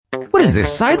What is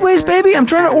this, Sideways, baby? I'm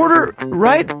trying to order,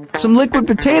 right? Some liquid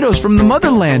potatoes from the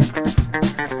motherland.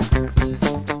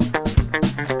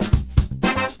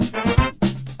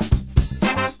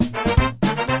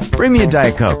 Bring me a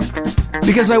Diet Coke.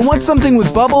 Because I want something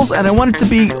with bubbles and I want it to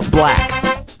be black.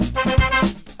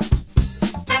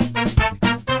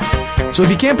 So if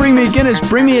you can't bring me a Guinness,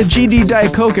 bring me a GD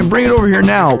Diet Coke and bring it over here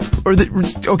now.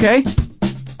 Okay?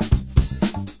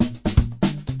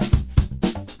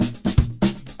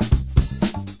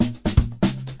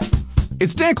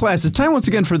 It's Dan Class. It's time once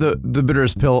again for the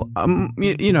bitterest pill.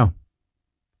 You know,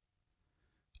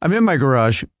 I'm in my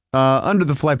garage, under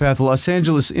the flight path of Los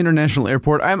Angeles International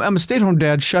Airport. I'm a stay-at-home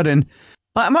dad, shut in.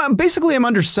 I'm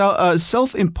under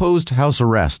self-imposed house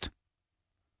arrest.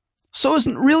 So it's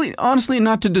really, honestly,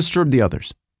 not to disturb the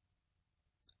others.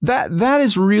 That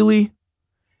is really,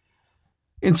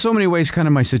 in so many ways, kind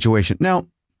of my situation. Now,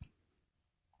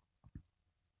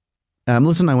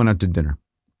 Melissa and I went out to dinner.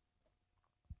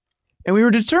 And we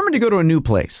were determined to go to a new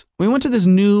place. We went to this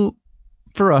new,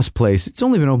 for us, place. It's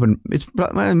only been open,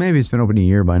 maybe it's been open a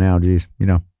year by now. Geez, you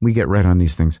know, we get right on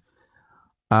these things.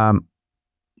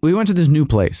 We went to this new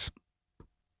place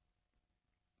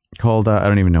called, I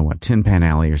don't even know what, Tin Pan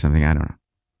Alley or something. I don't know.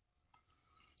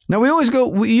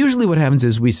 Now, usually what happens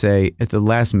is we say at the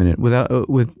last minute,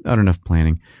 without enough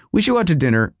planning, we should go out to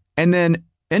dinner, and then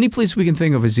any place we can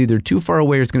think of is either too far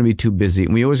away or it's going to be too busy.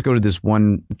 And we always go to this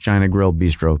one China Grill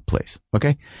Bistro place,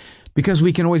 okay? Because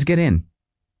we can always get in.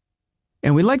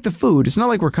 And we like the food. It's not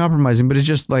like we're compromising, but it's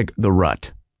just like the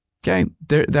rut, okay?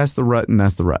 That's the rut, and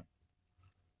that's the rut.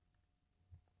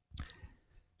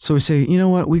 So we say, you know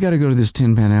what? We got to go to this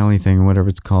Tin Pan Alley thing or whatever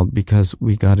it's called because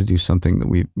we got to do something that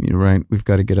we've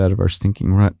got to get out of our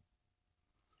stinking rut.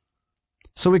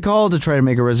 So we called to try to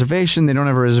make a reservation. They don't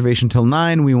have a reservation till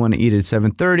 9. We want to eat at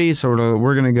 7:30. So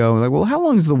we're going to go. Like, well, how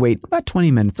long is the wait? About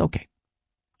 20 minutes. Okay.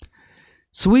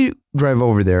 So we drive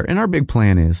over there, and our big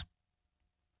plan is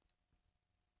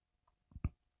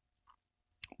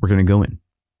we're going to go in.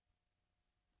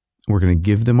 We're going to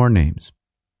give them our names.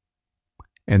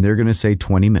 And they're going to say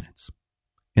 20 minutes.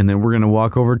 And then we're going to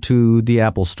walk over to the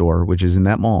Apple store, which is in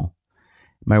that mall.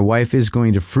 My wife is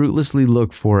going to fruitlessly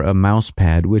look for a mouse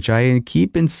pad, which I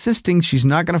keep insisting she's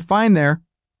not going to find there.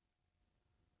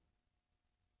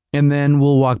 And then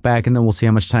we'll walk back and then we'll see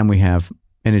how much time we have.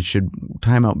 And it should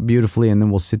time out beautifully. And then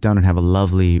we'll sit down and have a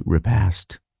lovely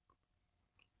repast.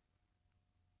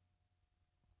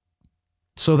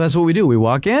 So that's what we do. We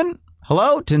walk in.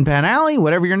 Hello, Tin Pan Alley,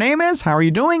 whatever your name is. How are you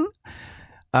doing?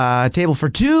 Table for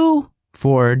 2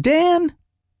 for Dan.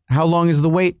 How long is the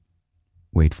wait?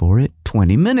 Wait for it.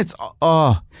 20 minutes.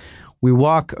 We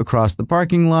walk across the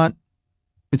parking lot.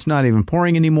 It's not even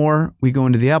pouring anymore. We go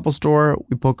into the Apple store.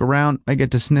 We poke around. I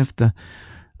get to sniff the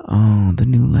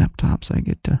new laptops. I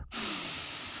get to,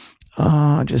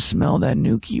 just smell that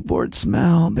new keyboard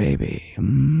smell, baby.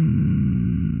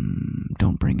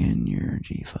 Don't bring in your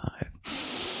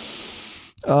G5.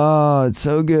 Oh, it's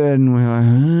so good. And we're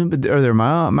like, but are there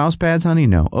mouse pads, honey?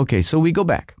 No. Okay, so we go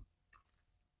back.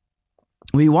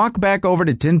 We walk back over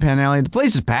to Tin Pan Alley. The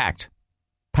place is packed.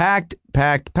 Packed.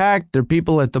 There are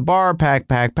people at the bar.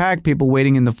 Packed. People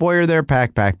waiting in the foyer there.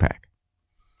 Packed. And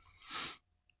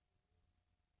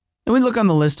we look on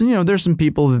the list, and, you know, there's some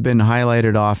people that have been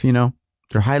highlighted off, you know.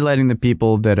 They're highlighting the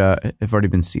people that have already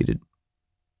been seated.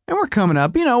 And we're coming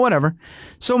up, you know, whatever.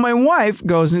 So my wife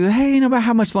goes and says, hey, you know, about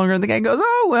how much longer? And the guy goes,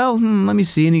 oh, well, let me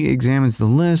see. And he examines the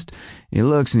list. He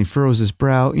looks and he furrows his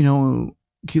brow, you know,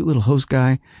 cute little host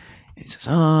guy. And he says,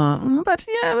 about,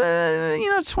 you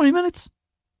know, it's 20 minutes.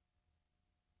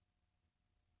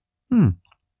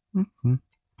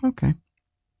 Okay.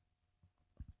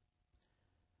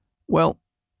 Well,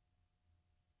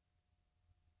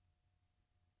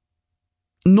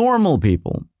 normal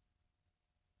people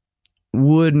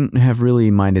wouldn't have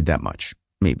really minded that much,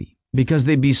 maybe, because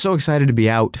they'd be so excited to be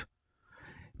out.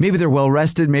 Maybe they're well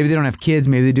rested. Maybe they don't have kids.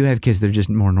 Maybe they do have kids. They're just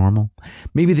more normal.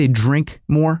 Maybe they drink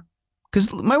more,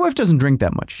 because my wife doesn't drink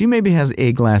that much. She maybe has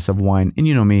a glass of wine, and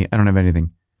you know me, I don't have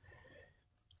anything.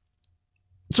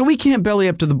 So we can't belly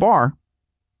up to the bar,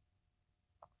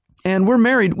 and we're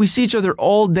married. We see each other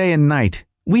all day and night.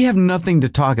 We have nothing to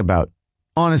talk about.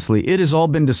 Honestly, it has all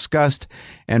been discussed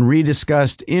and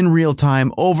rediscussed in real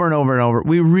time over and over and over.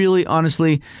 We really,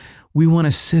 honestly, we want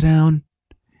to sit down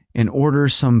and order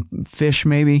some fish,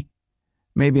 maybe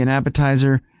an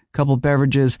appetizer, a couple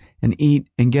beverages, and eat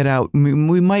and get out.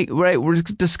 We might, right, we're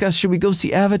discuss, should we go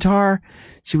see Avatar?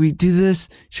 Should we do this?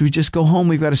 Should we just go home?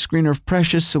 We've got a screener of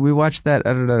Precious, so we watch that.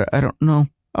 I don't know.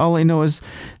 All I know is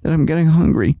that I'm getting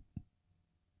hungry.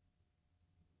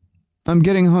 I'm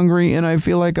getting hungry and I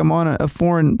feel like I'm on a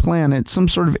foreign planet, some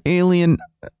sort of alien,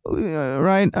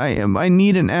 right? I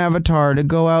need an avatar to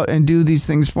go out and do these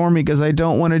things for me because I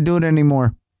don't want to do it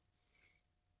anymore.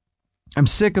 I'm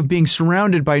sick of being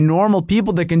surrounded by normal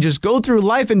people that can just go through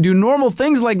life and do normal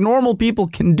things like normal people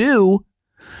can do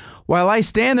while I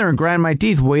stand there and grind my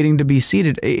teeth waiting to be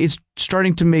seated. It's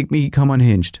starting to make me come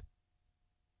unhinged.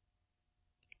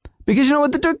 Because you know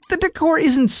what? The decor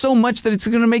isn't so much that it's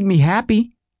going to make me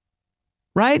happy,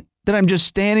 right? That I'm just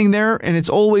standing there and it's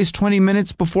always 20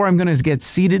 minutes before I'm going to get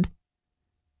seated.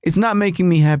 It's not making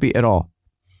me happy at all.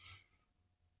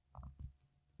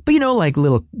 But,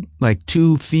 like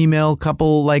two female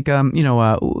couple, like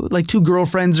two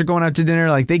girlfriends are going out to dinner.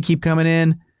 Like they keep coming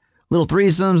in. Little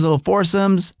threesomes, little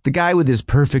foursomes. The guy with his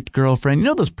perfect girlfriend. You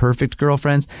know those perfect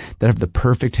girlfriends that have the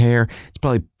perfect hair? It's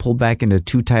probably pulled back into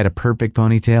too tight a perfect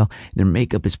ponytail. And their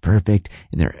makeup is perfect.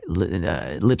 And their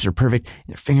lips are perfect.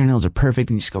 And their fingernails are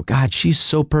perfect. And you just go, God, she's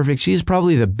so perfect. She is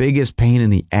probably the biggest pain in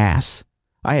the ass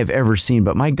I have ever seen.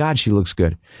 But my God, she looks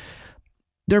good.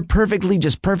 They're perfectly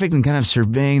just perfect and kind of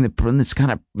surveying it's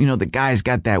kind of, the guy's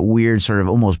got that weird sort of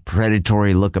almost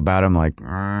predatory look about him, like,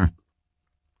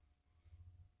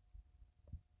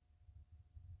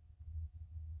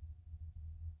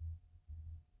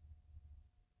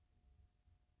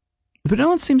 But no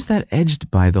one seems that edged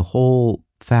by the whole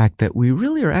fact that we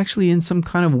really are actually in some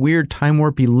kind of weird time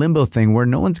warpy limbo thing where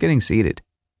no one's getting seated.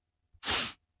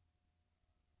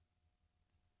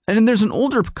 And then there's an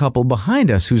older couple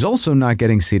behind us who's also not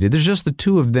getting seated. There's just the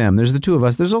two of them. There's the two of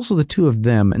us. There's also the two of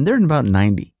them. And they're in about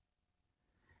 90.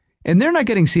 And they're not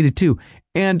getting seated too.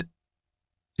 And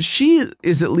she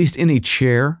is at least in a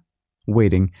chair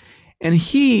waiting. And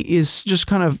he is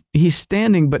just he's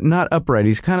standing but not upright.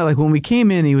 He's kind of like when we came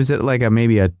in, he was at like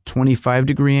maybe a 25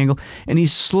 degree angle. And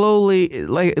he's slowly,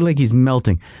 like he's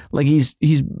melting. Like he's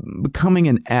becoming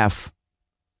an F.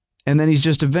 And then he's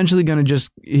just eventually going to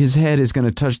his head is going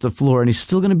to touch the floor and he's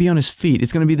still going to be on his feet.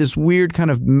 It's going to be this weird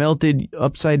kind of melted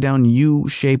upside down U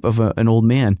shape of an old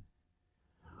man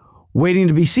waiting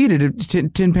to be seated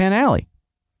at Tin Pan Alley.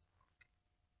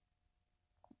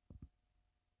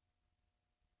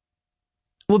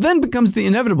 Well, then becomes the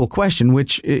inevitable question,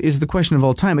 which is the question of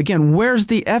all time. Again, where's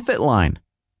the effort line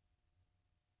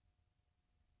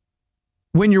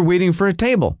when you're waiting for a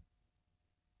table?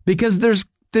 Because there's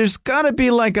got to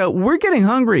be like we're getting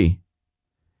hungry.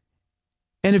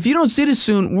 And if you don't seat us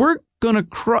soon, we're going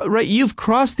to you've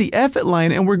crossed the effort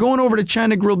line and we're going over to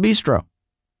China Grill Bistro.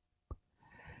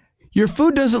 Your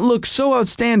food doesn't look so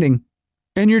outstanding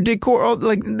and your decor,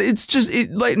 this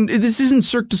isn't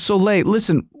Cirque du Soleil.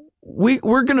 Listen,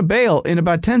 we're going to bail in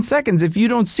about 10 seconds if you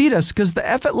don't seat us because the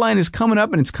effort line is coming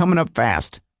up and it's coming up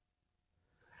fast.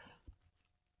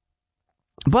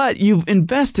 But you've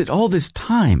invested all this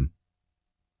time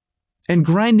and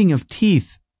grinding of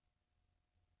teeth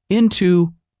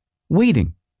into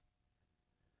waiting,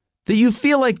 that you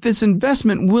feel like this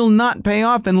investment will not pay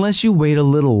off unless you wait a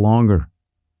little longer.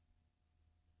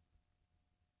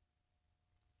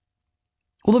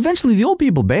 Well, eventually the old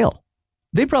people bail.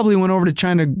 They probably went over to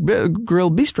China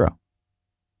Grill Bistro.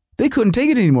 They couldn't take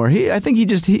it anymore. I think he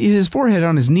just hit his forehead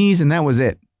on his knees and that was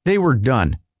it. They were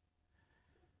done.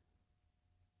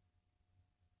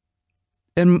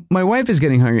 And my wife is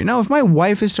getting hungry. Now, if my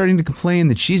wife is starting to complain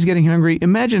that she's getting hungry,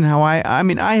 imagine how I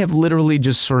have literally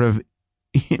just sort of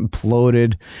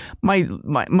imploded.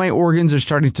 My organs are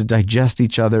starting to digest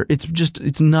each other.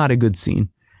 It's not a good scene.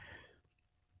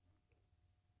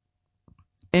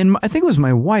 And I think it was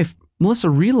my wife, Melissa,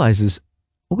 realizes,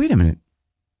 oh, wait a minute.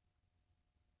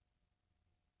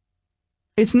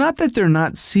 It's not that they're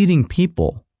not seating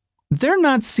people. They're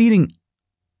not seating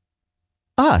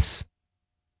us.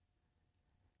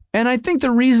 And I think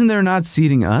the reason they're not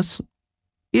seating us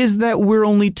is that we're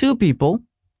only two people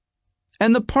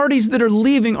and the parties that are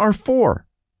leaving are 4.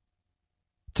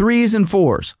 3s and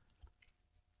 4s.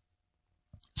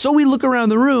 So we look around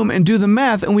the room and do the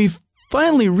math and we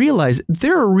finally realize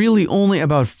there are really only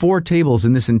about 4 tables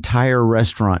in this entire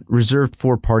restaurant reserved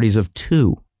for parties of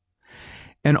 2.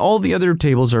 And all the other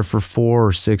tables are for 4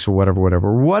 or 6 or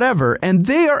whatever. And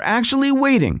they are actually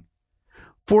waiting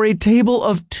for a table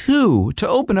of 2 to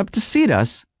open up to seat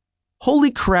us.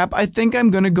 Holy crap, I think I'm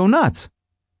going to go nuts.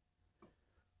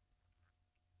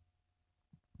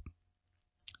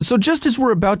 So just as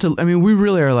we're about to, we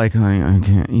really are like, I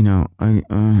can't,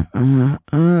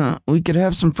 we could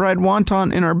have some fried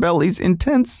wonton in our bellies in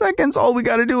 10 seconds. All we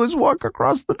got to do is walk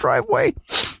across the driveway.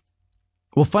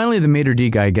 Well, finally, the maitre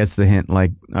d' guy gets the hint,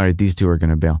 like, all right, these 2 are going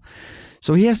to bail.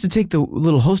 So he has to take the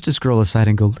little hostess girl aside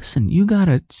and go, listen, you got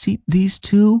to seat these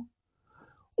 2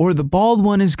 or the bald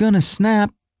one is going to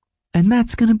snap, and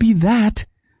that's going to be that.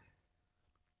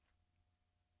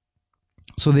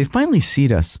 So they finally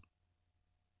seat us.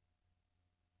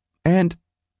 And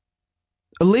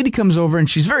a lady comes over and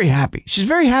she's very happy. She's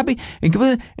very happy and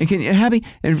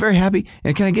very happy.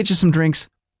 And can I get you some drinks?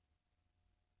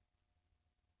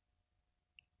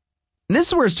 And this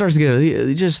is where it starts to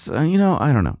get just, I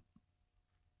don't know.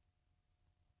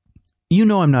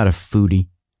 I'm not a foodie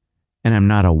and I'm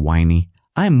not a whiny.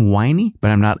 I'm whiny, but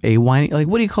I'm not a whiny. Like,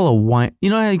 what do you call a wine? You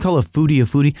know how you call a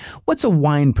foodie? What's a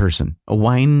wine person? A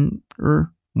wino?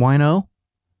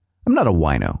 I'm not a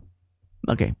wino.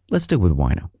 Okay, let's stick with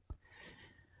wino.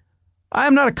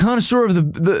 I'm not a connoisseur of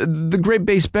the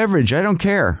grape-based beverage. I don't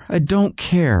care. I don't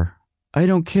care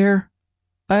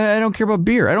about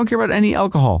beer. I don't care about any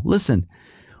alcohol. Listen,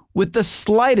 with the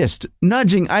slightest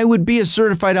nudging, I would be a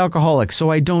certified alcoholic, so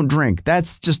I don't drink.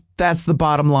 That's the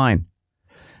bottom line.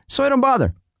 So I don't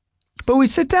bother. But we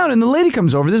sit down and the lady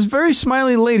comes over, this very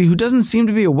smiley lady who doesn't seem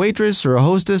to be a waitress or a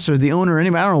hostess or the owner or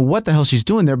anybody. I don't know what the hell she's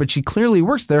doing there, but she clearly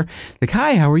works there. Like,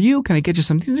 hi, how are you? Can I get you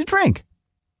something to drink?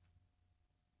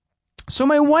 So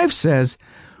my wife says,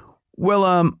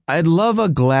 well, I'd love a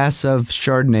glass of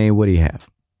Chardonnay. What do you have?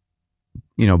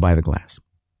 By the glass.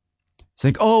 It's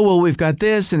like, oh, well, we've got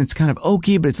this and it's kind of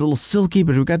oaky, but it's a little silky,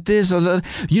 but we've got this. You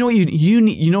know what you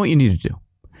need to do?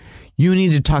 You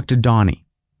need to talk to Donny.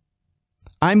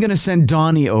 I'm going to send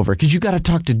Donny over because you got to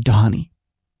talk to Donny.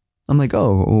 I'm like,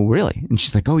 oh, really? And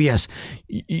she's like, oh, yes,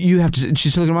 you have to.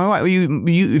 She's looking at my wife.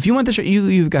 If you want this,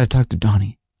 you've got to talk to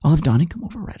Donny. I'll have Donny come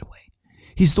over right away.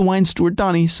 He's the wine steward.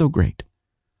 Donny, so great.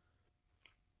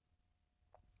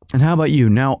 And how about you?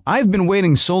 Now, I've been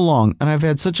waiting so long and I've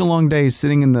had such a long day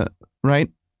sitting in the,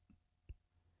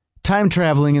 time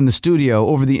traveling in the studio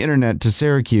over the internet to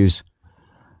Syracuse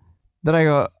that I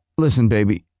go, listen,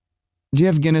 baby, do you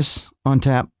have Guinness on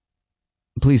tap?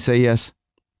 Please say yes.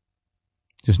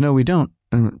 Just no, we don't.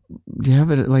 Do you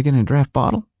have it like in a draft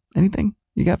bottle? Anything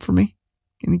you got for me?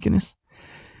 Any Guinness?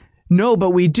 No, but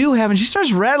we do have. And she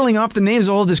starts rattling off the names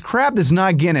of all this crap that's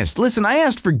not Guinness. Listen, I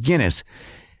asked for Guinness.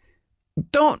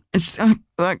 Don't.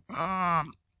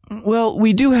 Well,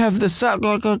 we do have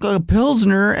the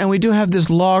Pilsner and we do have this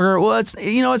lager. Well,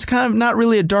 it's kind of not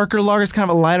really a darker lager. It's kind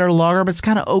of a lighter lager, but it's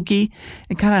kind of oaky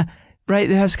and kind of. Right,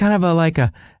 it has kind of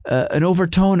an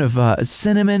overtone of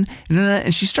cinnamon,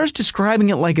 and she starts describing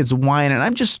it like it's wine, and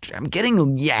I'm getting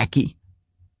yucky.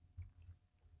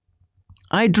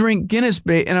 I drink Guinness,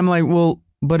 and I'm like, well,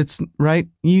 but it's right.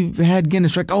 You've had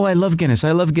Guinness, right? Oh, I love Guinness.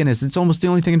 It's almost the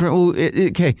only thing I drink. Well,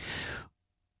 okay.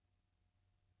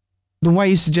 Then why are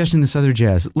you suggesting this other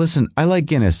jazz? Listen, I like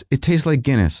Guinness. It tastes like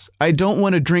Guinness. I don't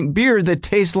want to drink beer that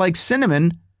tastes like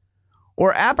cinnamon.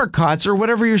 Or apricots or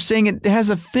whatever you're saying. It has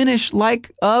a finish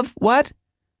like of what?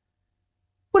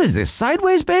 What is this?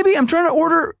 Sideways, baby? I'm trying to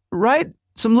order,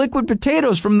 some liquid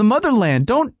potatoes from the motherland.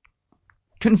 Don't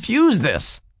confuse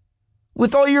this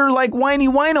with all your whiny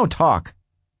wino talk.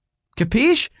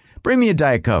 Capiche? Bring me a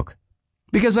Diet Coke.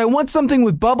 Because I want something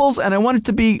with bubbles and I want it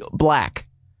to be black.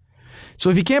 So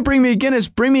if you can't bring me a Guinness,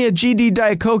 bring me a GD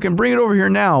Diet Coke and bring it over here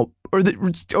now.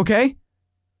 Okay?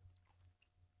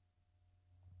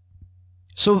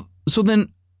 So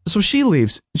she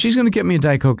leaves. She's going to get me a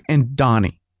Diet Coke and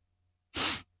Donny.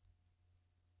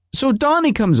 So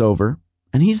Donny comes over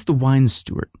and he's the wine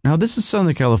steward. Now this is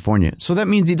Southern California. So that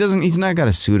means he's not got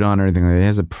a suit on or anything like that. He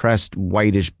has a pressed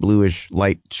whitish, bluish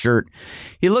light shirt.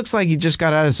 He looks like he just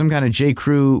got out of some kind of J.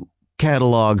 Crew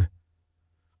catalog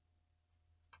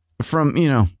from,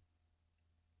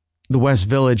 the West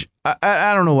Village.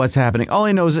 I don't know what's happening. All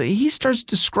I know is that he starts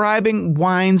describing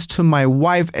wines to my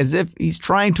wife as if he's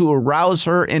trying to arouse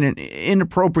her in an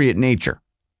inappropriate nature.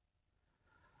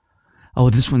 Oh,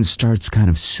 this one starts kind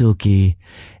of silky,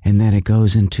 and then it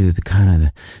goes into the kind of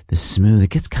the smooth. It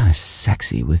gets kind of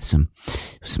sexy with some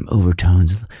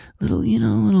overtones,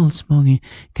 little smoky,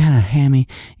 kind of hammy,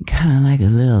 kind of like a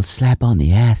little slap on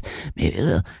the ass, maybe a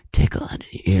little tickle under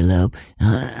the earlobe.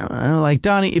 Like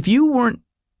Donny, if you weren't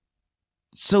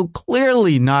so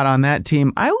clearly not on that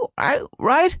team, I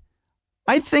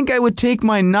think I would take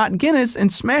my not Guinness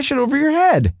and smash it over your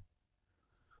head.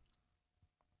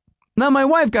 Now, my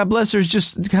wife, God bless her, is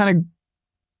just kind of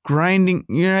grinding,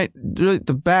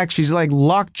 the back. She's like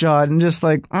lockjawed and just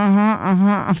like,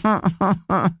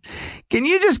 Can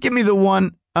you just give me the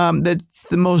one that's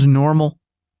the most normal?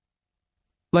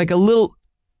 Like a little,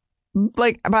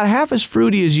 like about half as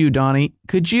fruity as you, Donny.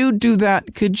 Could you do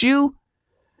that? Could you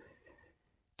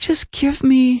just give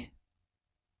me,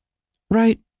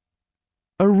 a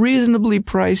reasonably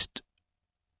priced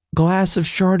glass of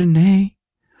Chardonnay?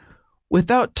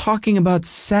 without talking about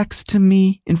sex to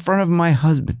me in front of my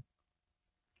husband.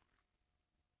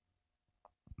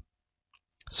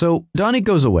 So Donny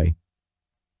goes away.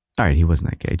 All right, he wasn't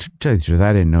that gay. To tell you the truth,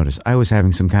 I didn't notice. I was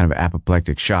having some kind of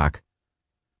apoplectic shock.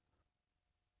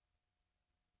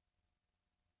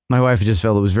 My wife just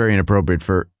felt it was very inappropriate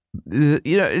for,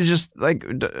 it's just like,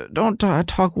 don't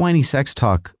talk whiny sex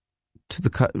talk to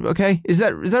the, okay? Is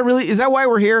that why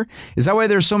we're here? Is that why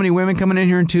there's so many women coming in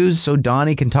here in twos? So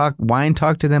Donny can whine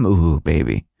talk to them? Ooh,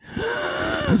 baby.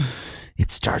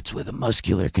 It starts with a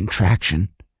muscular contraction,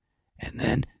 and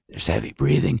then there's heavy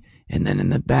breathing, and then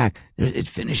in the back, it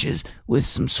finishes with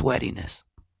some sweatiness.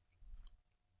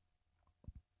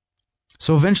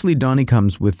 So eventually Donny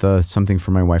comes with something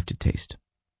for my wife to taste.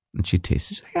 And she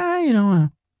tastes it. She's like,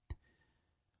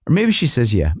 or maybe she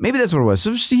says, yeah. Maybe that's what it was.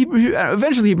 So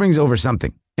eventually he brings over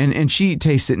something. And she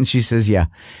tastes it and she says, yeah.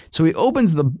 So he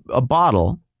opens a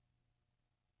bottle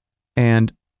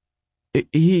and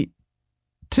he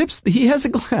has a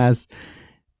glass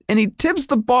and he tips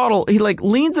the bottle. He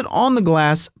leans it on the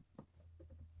glass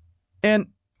and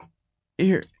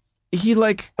here he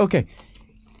okay.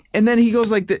 And then he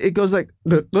goes like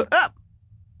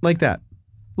that.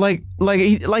 Like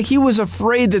he was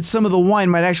afraid that some of the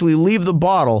wine might actually leave the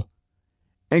bottle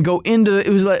and go into it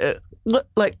was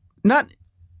not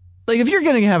like if you're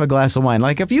going to have a glass of wine,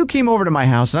 like if you came over to my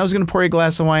house and I was going to pour you a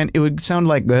glass of wine, it would sound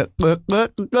like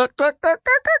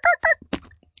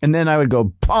and then I would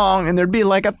go pong and there'd be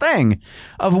like a thing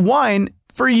of wine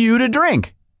for you to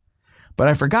drink. But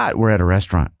I forgot we're at a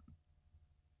restaurant.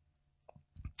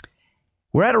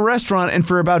 We're at a restaurant and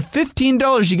for about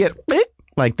 $15 you get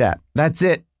like that. That's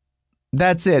it.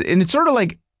 And it's sort of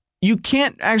like you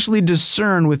can't actually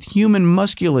discern with human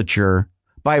musculature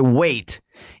by weight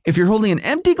if you're holding an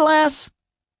empty glass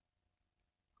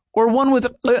or one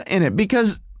with in it,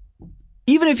 because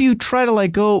even if you try to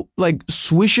go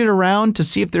swish it around to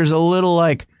see if there's a little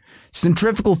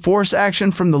centrifugal force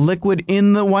action from the liquid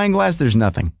in the wine glass, there's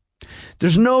nothing.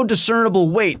 There's no discernible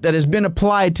weight that has been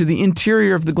applied to the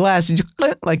interior of the glass. You just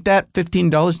click like that,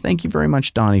 $15. Thank you very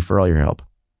much, Donny, for all your help.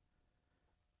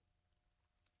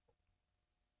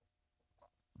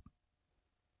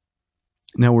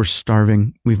 Now we're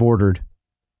starving. We've ordered.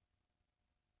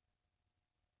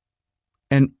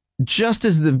 And just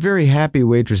as the very happy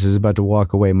waitress is about to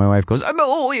walk away, my wife goes,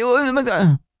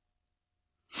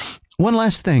 one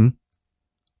last thing.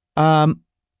 Can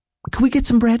we get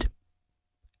some bread?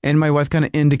 And my wife kind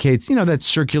of indicates, that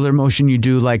circular motion you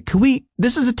do,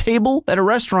 this is a table at a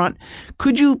restaurant.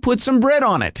 Could you put some bread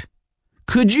on it?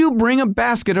 Could you bring a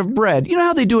basket of bread? You know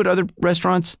how they do at other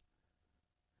restaurants?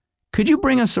 Could you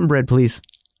bring us some bread, please?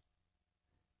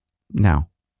 Now.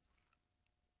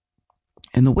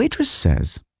 And the waitress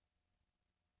says,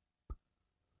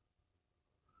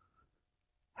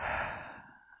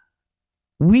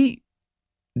 we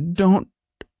don't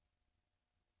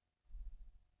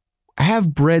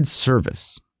have bread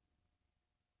service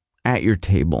at your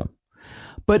table.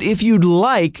 But if you'd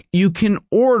like, you can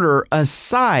order a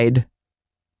side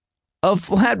of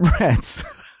flatbreads.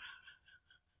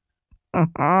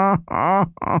 I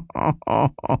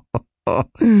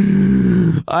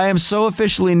am so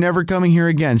officially never coming here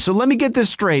again. So let me get this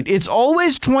straight. It's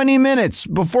always 20 minutes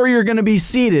before you're going to be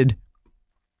seated.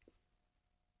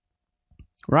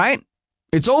 Right?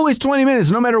 It's always 20 minutes.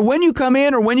 No matter when you come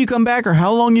in or when you come back or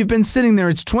how long you've been sitting there,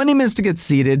 it's 20 minutes to get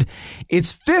seated.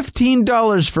 It's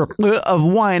 $15 of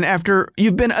wine after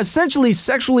you've been essentially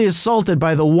sexually assaulted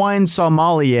by the wine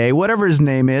sommelier, whatever his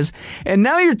name is. And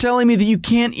now you're telling me that you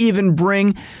can't even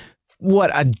bring,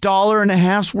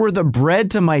 $1.50 worth of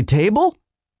bread to my table?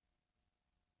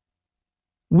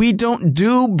 We don't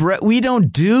do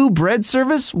bread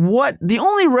service? What? The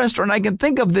only restaurant I can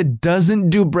think of that doesn't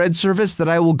do bread service that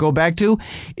I will go back to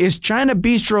is China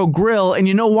Bistro Grill. And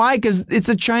you know why? Because it's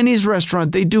a Chinese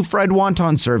restaurant. They do fried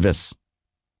wonton service.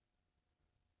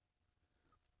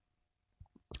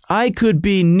 I could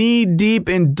be knee deep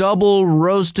in double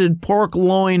roasted pork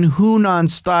loin Hunan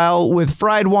style with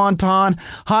fried wonton,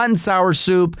 hot and sour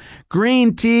soup,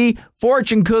 green tea,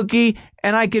 fortune cookie,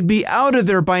 and I could be out of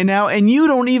there by now, and you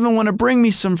don't even want to bring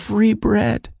me some free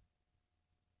bread.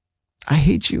 I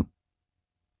hate you.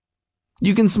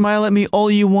 You can smile at me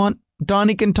all you want.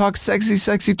 Donny can talk sexy,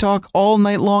 sexy talk all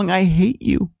night long. I hate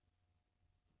you.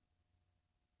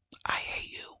 I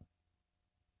hate you.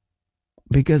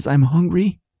 Because I'm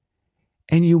hungry.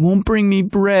 And you won't bring me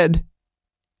bread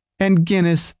and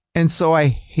Guinness, and so I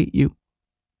hate you.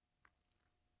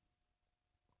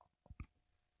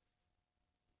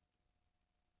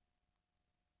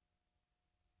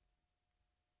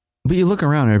 But you look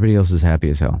around, everybody else is happy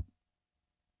as hell.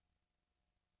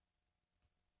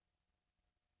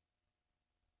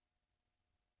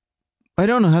 I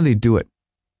don't know how they do it.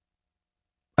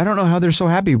 I don't know how they're so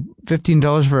happy.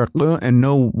 $15 for a and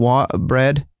no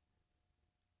bread.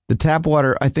 The tap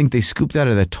water, I think they scooped out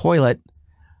of the toilet.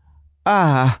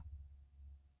 And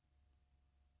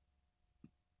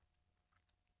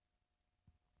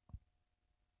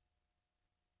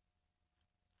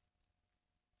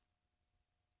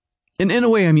in a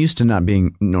way, I'm used to not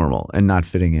being normal and not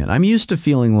fitting in. I'm used to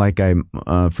feeling like I'm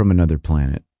from another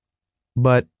planet.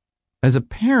 But as a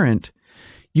parent,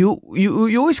 you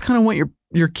always kind of want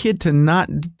your kid to not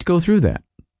go through that.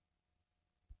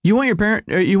 You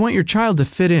want your child to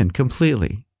fit in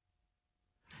completely.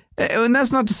 And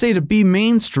that's not to say to be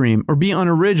mainstream or be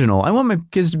unoriginal. I want my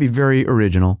kids to be very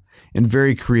original and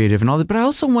very creative and all that, but I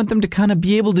also want them to kind of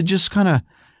be able to just kind of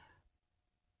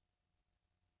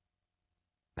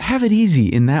have it easy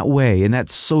in that way, in that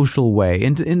social way,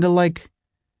 and to like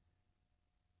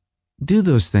do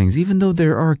those things, even though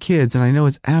there are kids, and I know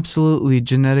it's absolutely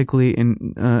genetically and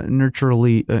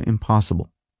nurturally impossible.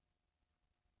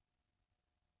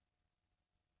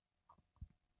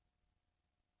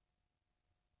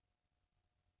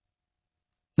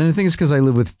 And I think it's because I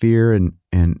live with fear and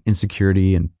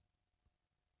insecurity and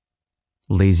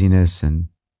laziness and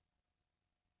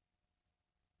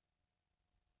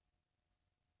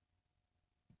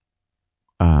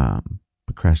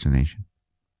procrastination.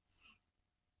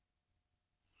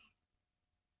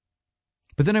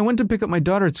 But then I went to pick up my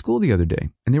daughter at school the other day,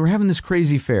 and they were having this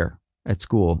crazy fair at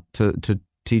school to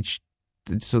teach,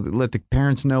 so that let the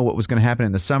parents know what was going to happen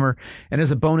in the summer. And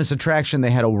as a bonus attraction,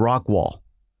 they had a rock wall.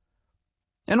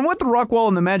 And what the rock wall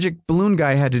and the magic balloon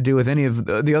guy had to do with any of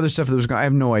the other stuff that was going, I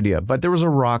have no idea. But there was a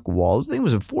rock wall. I think it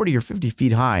was 40 or 50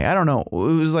 feet high. I don't know.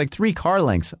 It was like 3 car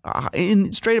lengths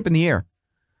straight up in the air.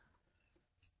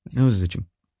 It was itching.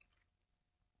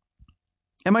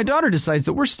 And my daughter decides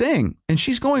that we're staying, and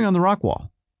she's going on the rock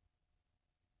wall.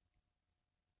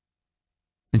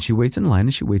 And she waits in line,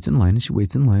 and she waits in line, and she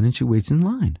waits in line, and she waits in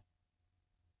line.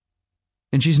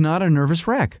 And she's not a nervous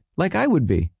wreck like I would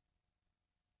be.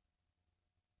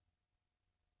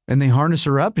 And they harness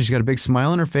her up. She's got a big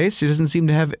smile on her face. She doesn't seem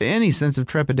to have any sense of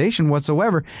trepidation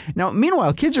whatsoever. Now,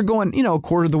 meanwhile, kids are going, a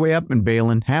quarter of the way up and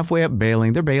bailing, halfway up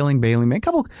bailing. They're bailing. Man, a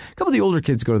couple of the older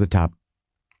kids go to the top.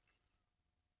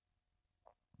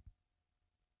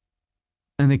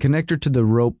 And they connect her to the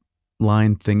rope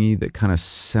line thingy that kind of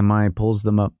semi pulls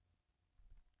them up.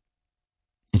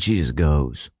 And she just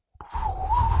goes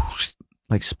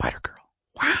like Spider-Girl.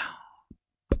 Wow.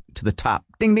 To the top.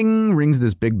 Ding, ding, rings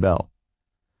this big bell.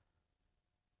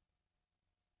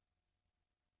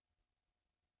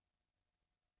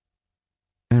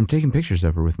 And I'm taking pictures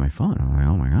of her with my phone. I'm like,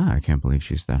 oh my God, I can't believe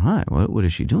she's that high. What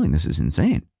is she doing? This is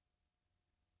insane.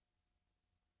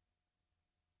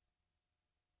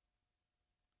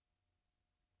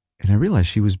 And I realized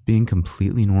she was being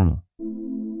completely normal.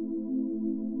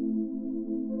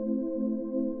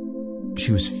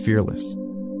 She was fearless.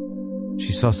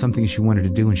 She saw something she wanted to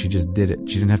do and she just did it.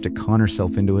 She didn't have to con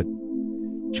herself into it.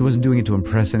 She wasn't doing it to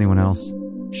impress anyone else.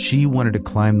 She wanted to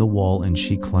climb the wall and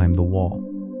she climbed the wall.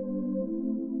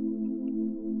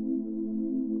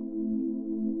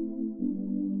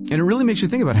 And it really makes you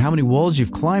think about how many walls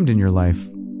you've climbed in your life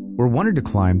or wanted to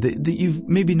climb that you've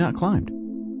maybe not climbed.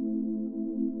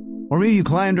 Or maybe you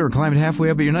climbed halfway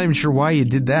up, but you're not even sure why you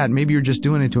did that. Maybe you're just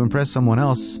doing it to impress someone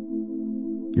else.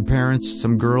 Your parents,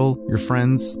 some girl, your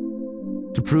friends,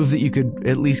 to prove that you could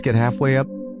at least get halfway up.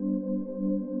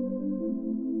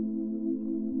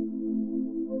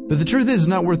 But the truth is, it's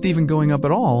not worth even going up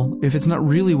at all if it's not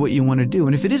really what you want to do.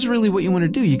 And if it is really what you want to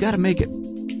do, you got to make it.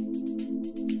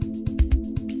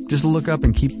 Just look up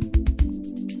and keep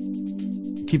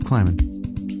climbing.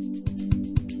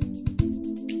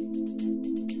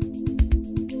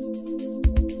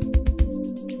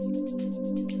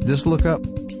 Just look up.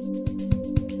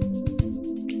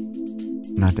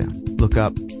 Not down. Look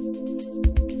up.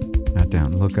 Not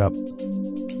down. Look up.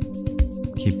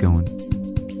 Keep going.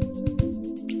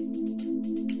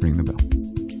 Ring the bell.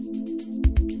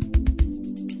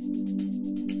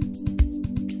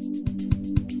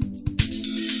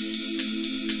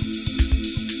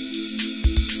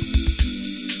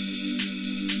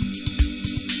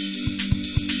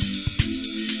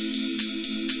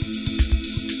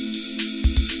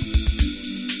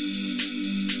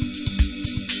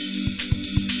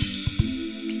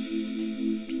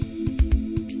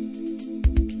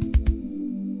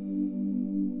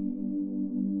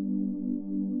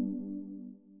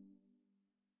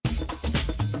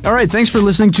 All right, thanks for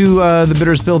listening to The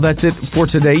Bitterest Pill. That's it for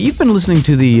today. You've been listening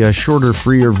to the shorter,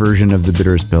 freer version of The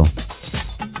Bitterest Pill.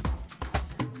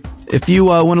 If you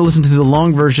want to listen to the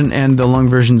long version and the long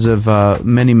versions of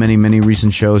many, many, many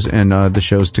recent shows and the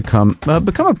shows to come,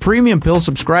 become a Premium Pill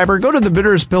subscriber. Go to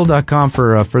thebitterestpill.com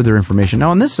for further information. Now,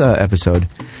 on this episode,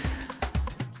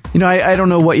 I don't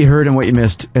know what you heard and what you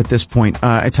missed at this point.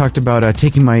 I talked about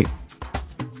taking my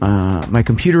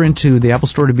computer into the Apple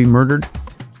Store to be murdered,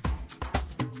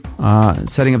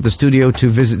 setting up the studio to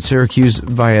visit Syracuse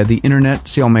via the internet,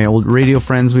 see all my old radio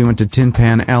friends. We went to Tin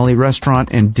Pan Alley Restaurant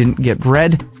and didn't get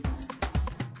bread,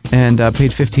 and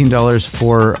paid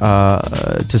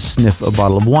 $15 to sniff a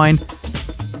bottle of wine.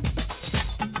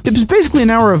 It was basically an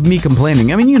hour of me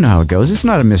complaining. I mean, you know how it goes. It's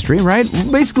not a mystery, right?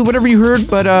 Basically whatever you heard,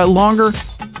 but longer.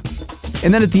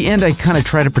 And then at the end, I kind of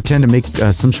try to pretend to make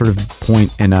some sort of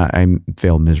point, and I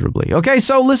fail miserably. Okay,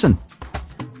 so listen.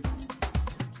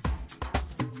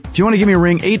 If you want to give me a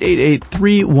ring,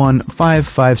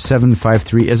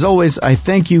 888-315-5753. As always, I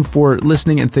thank you for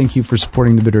listening and thank you for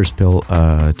supporting The Bitterest Pill.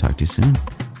 Talk to you soon.